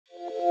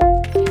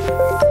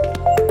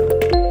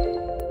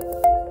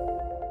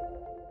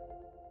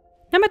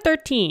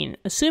13,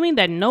 assuming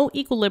that no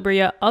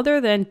equilibria other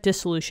than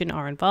dissolution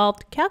are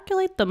involved,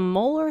 calculate the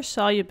molar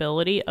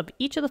solubility of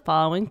each of the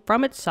following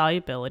from its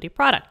solubility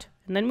product.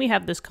 And then we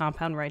have this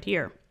compound right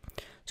here.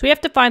 So we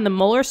have to find the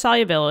molar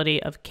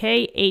solubility of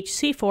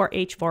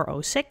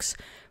KHC4H4O6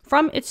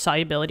 from its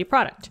solubility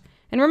product.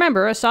 And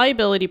remember, a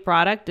solubility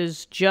product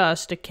is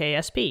just a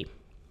KSP.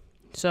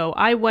 So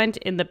I went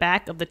in the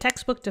back of the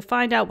textbook to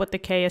find out what the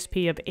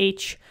KSP of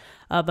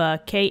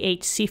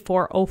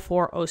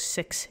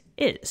KHC4H4O6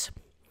 is.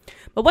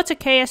 But what's a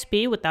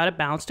KSP without a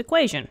balanced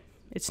equation?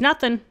 It's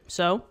nothing,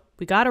 so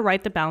we got to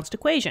write the balanced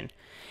equation.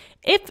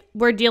 If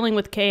we're dealing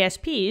with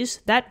KSPs,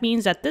 that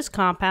means that this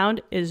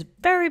compound is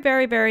very,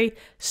 very, very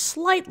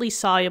slightly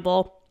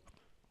soluble,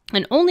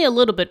 and only a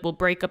little bit will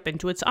break up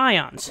into its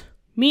ions,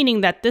 meaning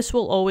that this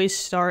will always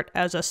start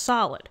as a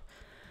solid.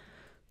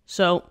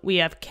 So we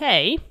have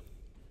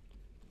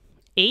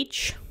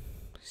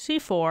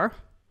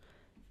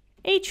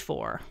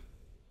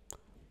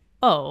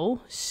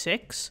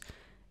KHC4H4O6,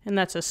 and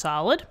that's a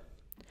solid.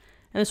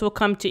 And this will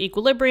come to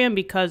equilibrium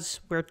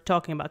because we're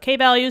talking about K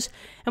values,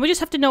 and we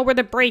just have to know where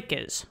the break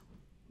is.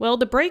 Well,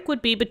 the break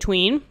would be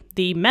between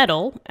the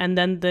metal and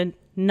then the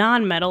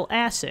non-metal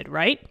acid,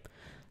 right?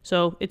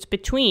 So it's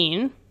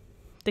between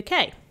the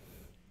K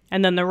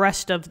and then the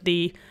rest of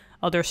the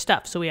other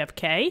stuff. So we have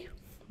K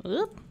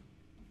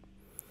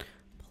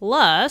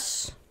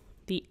plus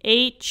the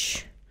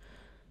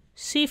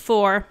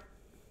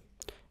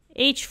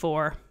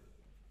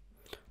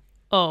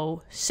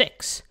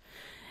HC4H4O6.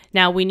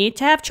 Now, we need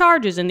to have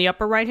charges in the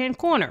upper right-hand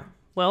corner.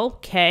 Well,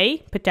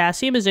 K,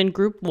 potassium, is in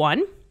group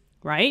 1,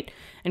 right?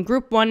 And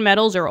group 1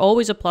 metals are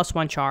always a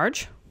 +1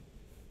 charge.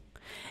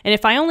 And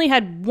if I only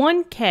had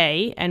one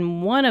K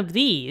and one of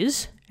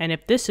these, and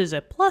if this is a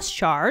plus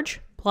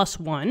charge,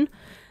 +1,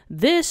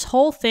 this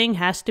whole thing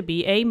has to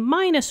be a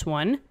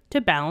 -1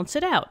 to balance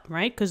it out,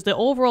 right? Because the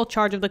overall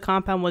charge of the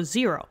compound was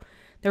 0.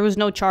 There was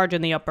no charge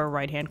in the upper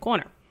right-hand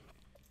corner.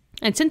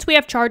 And since we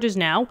have charges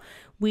now,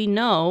 we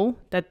know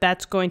that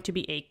that's going to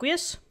be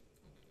aqueous.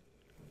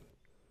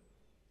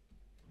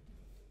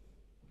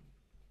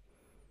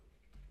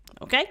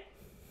 Okay?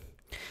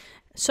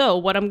 So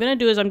what I'm going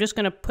to do is I'm just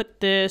going to put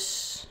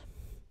this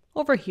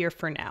over here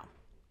for now.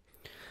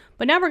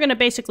 But now we're going to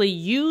basically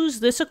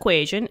use this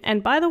equation.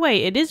 And by the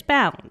way, it is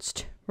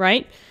balanced,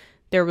 right?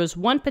 There was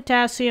one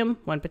potassium,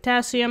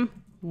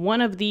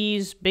 one of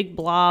these big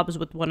blobs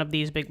with one of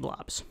these big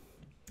blobs.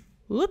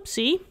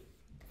 Whoopsie.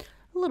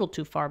 A little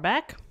too far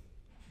back.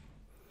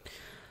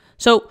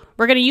 So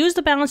we're going to use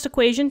the balanced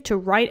equation to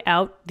write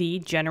out the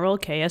general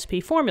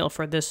KSP formula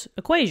for this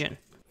equation.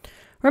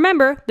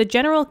 Remember, the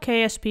general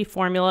KSP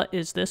formula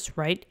is this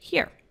right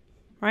here,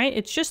 right?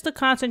 It's just the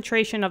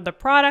concentration of the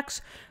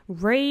products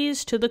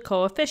raised to the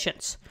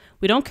coefficients.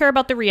 We don't care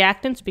about the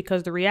reactants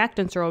because the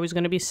reactants are always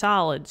going to be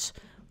solids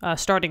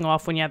starting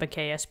off when you have a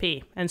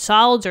KSP. And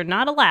solids are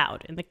not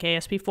allowed in the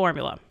KSP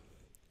formula.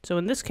 So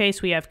in this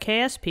case, we have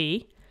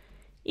KSP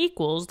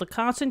equals the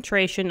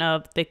concentration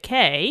of the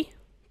K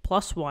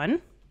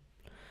 +1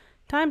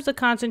 times the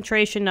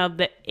concentration of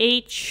the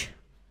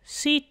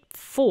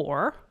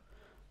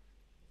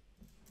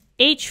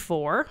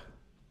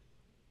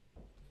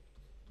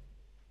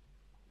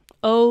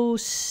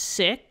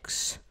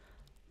HC4H4O6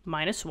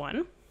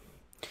 -1.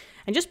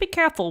 And just be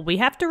careful, we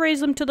have to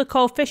raise them to the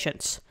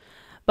coefficients.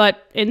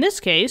 But in this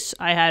case,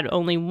 I had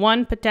only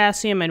one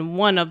potassium and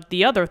one of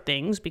the other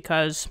things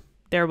because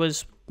there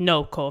was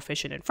no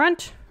coefficient in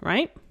front,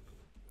 right?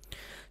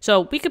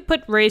 So we could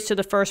put raised to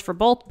the first for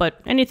both, but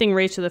anything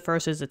raised to the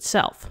first is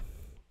itself.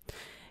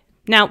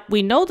 Now,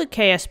 we know the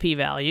KSP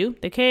value.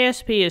 The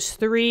KSP is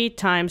 3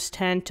 times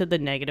 10 to the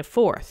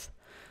 -4th.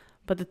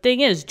 But the thing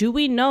is, do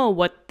we know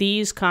what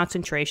these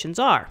concentrations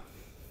are?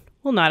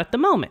 Well, not at the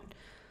moment.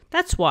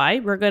 That's why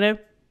we're going to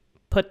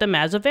put them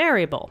as a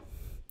variable.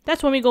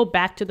 That's when we go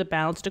back to the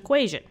balanced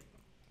equation.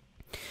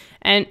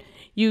 And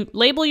you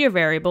label your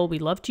variable. We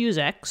love to use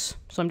x,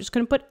 so I'm just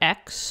going to put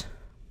x,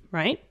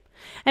 right?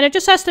 And it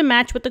just has to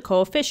match with the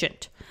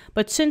coefficient.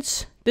 But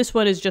since this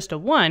one is just a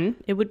 1,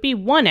 it would be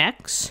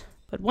 1x,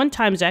 but 1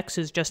 times x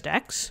is just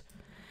x.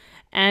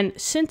 And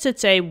since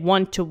it's a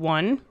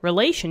 1-to-1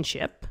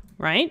 relationship,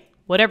 right,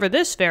 whatever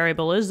this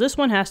variable is, this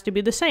one has to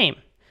be the same.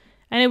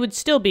 And it would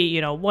still be,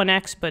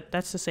 1x, but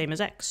that's the same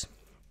as x.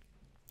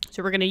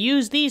 So we're going to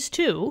use these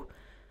two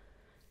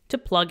to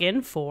plug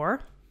in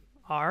for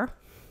our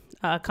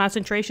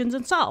concentrations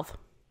and solve.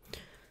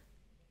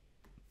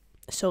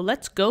 So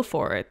let's go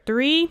for it.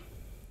 3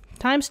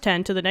 times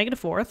 10 to the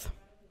 -4th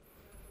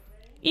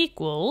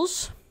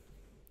equals,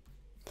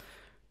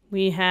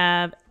 we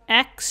have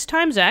x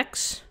times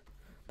x,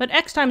 but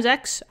x times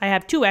x, I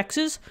have two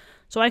x's,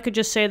 so I could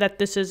just say that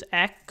this is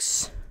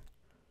x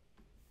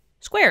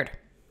squared.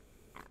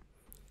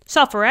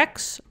 Solve for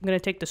x, I'm going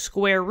to take the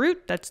square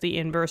root, that's the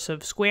inverse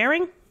of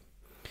squaring,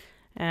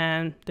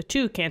 and the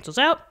 2 cancels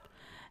out,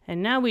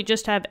 and now we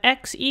just have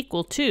x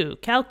equal to,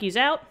 calculus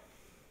out.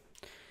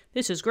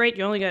 This is great,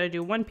 you only got to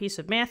do one piece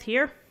of math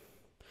here.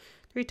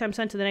 3 times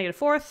 10 to the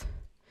 -4th.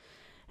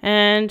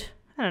 And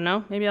I don't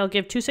know, maybe I'll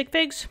give 2 sig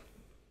figs,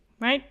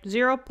 right?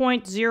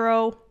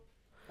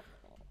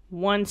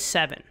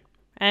 0.017.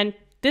 And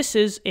this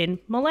is in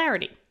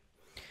molarity.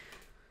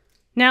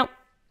 Now,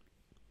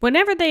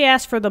 whenever they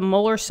ask for the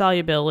molar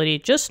solubility,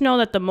 just know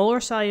that the molar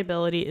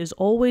solubility is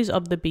always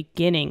of the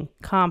beginning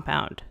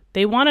compound.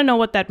 They want to know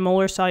what that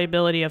molar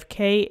solubility of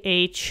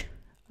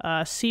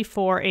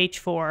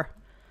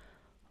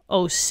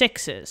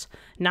KHC4H4O6 is,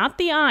 not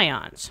the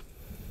ions.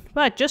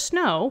 But just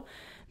know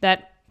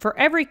that for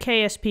every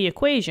KSP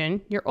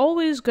equation, you're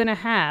always going to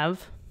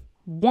have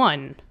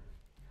one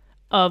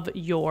of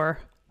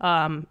your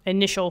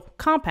initial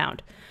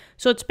compound.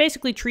 So it's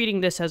basically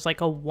treating this as like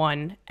a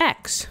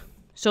 1x.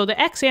 So the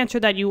x answer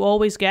that you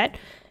always get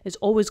is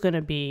always going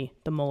to be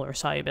the molar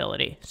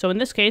solubility. So in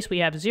this case, we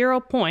have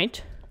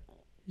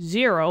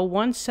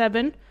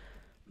 0.017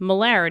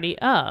 molarity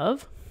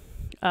of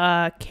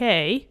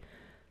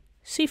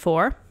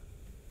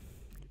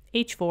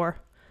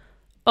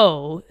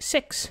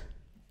KC4H4O6.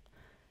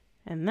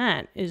 And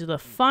that is the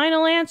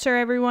final answer,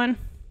 everyone.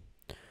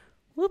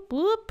 Whoop,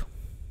 whoop.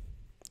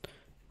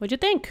 What'd you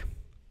think?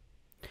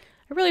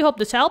 I really hope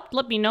this helped.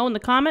 Let me know in the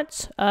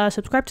comments.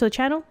 Subscribe to the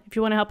channel if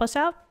you want to help us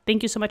out.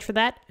 Thank you so much for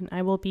that, and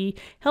I will be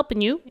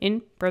helping you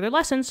in further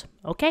lessons.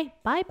 Okay,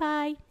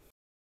 bye-bye.